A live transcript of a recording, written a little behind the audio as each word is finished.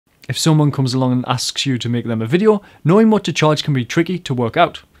If someone comes along and asks you to make them a video, knowing what to charge can be tricky to work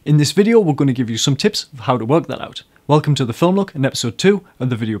out. In this video, we're going to give you some tips of how to work that out. Welcome to The Film Look and episode 2 of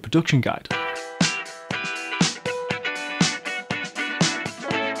the Video Production Guide.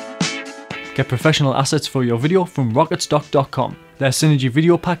 Get professional assets for your video from rocketstock.com. Their Synergy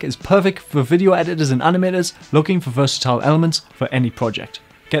Video Pack is perfect for video editors and animators looking for versatile elements for any project.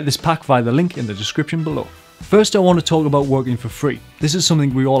 Get this pack via the link in the description below. First, I want to talk about working for free. This is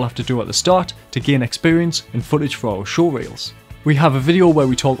something we all have to do at the start to gain experience and footage for our show reels. We have a video where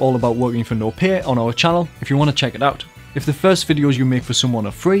we talk all about working for no pay on our channel if you want to check it out. If the first videos you make for someone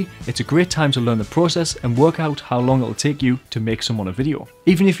are free, it's a great time to learn the process and work out how long it'll take you to make someone a video.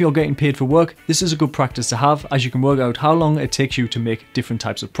 Even if you're getting paid for work, this is a good practice to have as you can work out how long it takes you to make different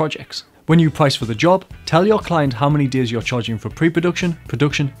types of projects. When you price for the job, tell your client how many days you're charging for pre-production,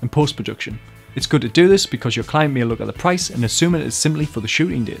 production and post-production. It's good to do this because your client may look at the price and assume it is simply for the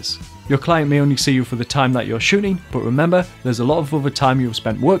shooting days. Your client may only see you for the time that you're shooting, but remember, there's a lot of other time you've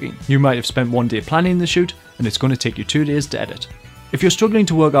spent working. You might have spent 1 day planning the shoot, and it's going to take you 2 days to edit. If you're struggling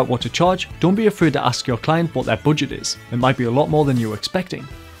to work out what to charge, don't be afraid to ask your client what their budget is. It might be a lot more than you were expecting.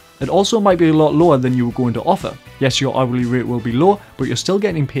 It also might be a lot lower than you were going to offer. Yes, your hourly rate will be low, but you're still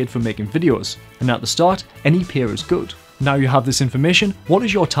getting paid for making videos. And at the start, any pay is good. Now you have this information, what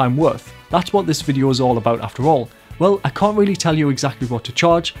is your time worth? That's what this video is all about after all. Well, I can't really tell you exactly what to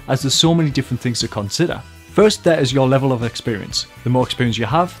charge as there's so many different things to consider. First, there is your level of experience. The more experience you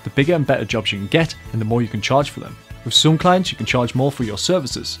have, the bigger and better jobs you can get and the more you can charge for them. With some clients you can charge more for your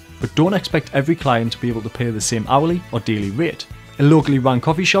services, but don't expect every client to be able to pay the same hourly or daily rate. A locally run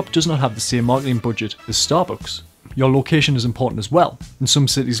coffee shop does not have the same marketing budget as Starbucks. Your location is important as well. In some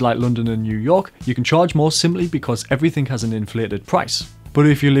cities like London and New York, you can charge more simply because everything has an inflated price. But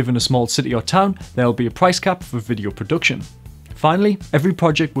if you live in a small city or town, there will be a price cap for video production. Finally, every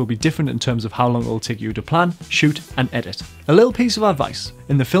project will be different in terms of how long it will take you to plan, shoot and edit. A little piece of advice,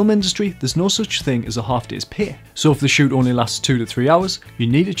 in the film industry there's no such thing as a half day's pay. So if the shoot only lasts 2 to 3 hours, you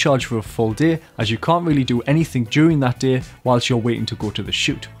need to charge for a full day as you can't really do anything during that day whilst you're waiting to go to the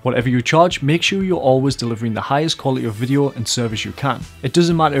shoot. Whatever you charge, make sure you're always delivering the highest quality of video and service you can. It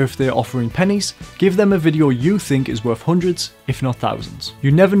doesn't matter if they're offering pennies, give them a video you think is worth hundreds, if not thousands.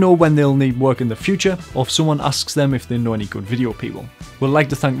 You never know when they'll need work in the future or if someone asks them if they know any good video people. We'd like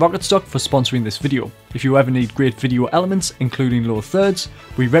to thank Rocketstock for sponsoring this video. If you ever need great video elements, including low thirds,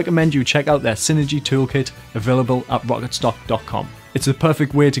 we recommend you check out their Synergy Toolkit available at rocketstock.com. It's the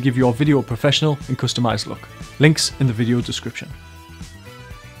perfect way to give your video a professional and customized look. Links in the video description.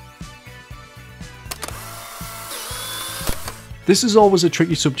 This is always a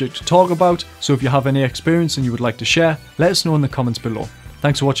tricky subject to talk about, so if you have any experience and you would like to share, let us know in the comments below.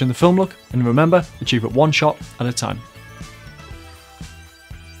 Thanks for watching The Film Look, and remember, achieve it one shot at a time.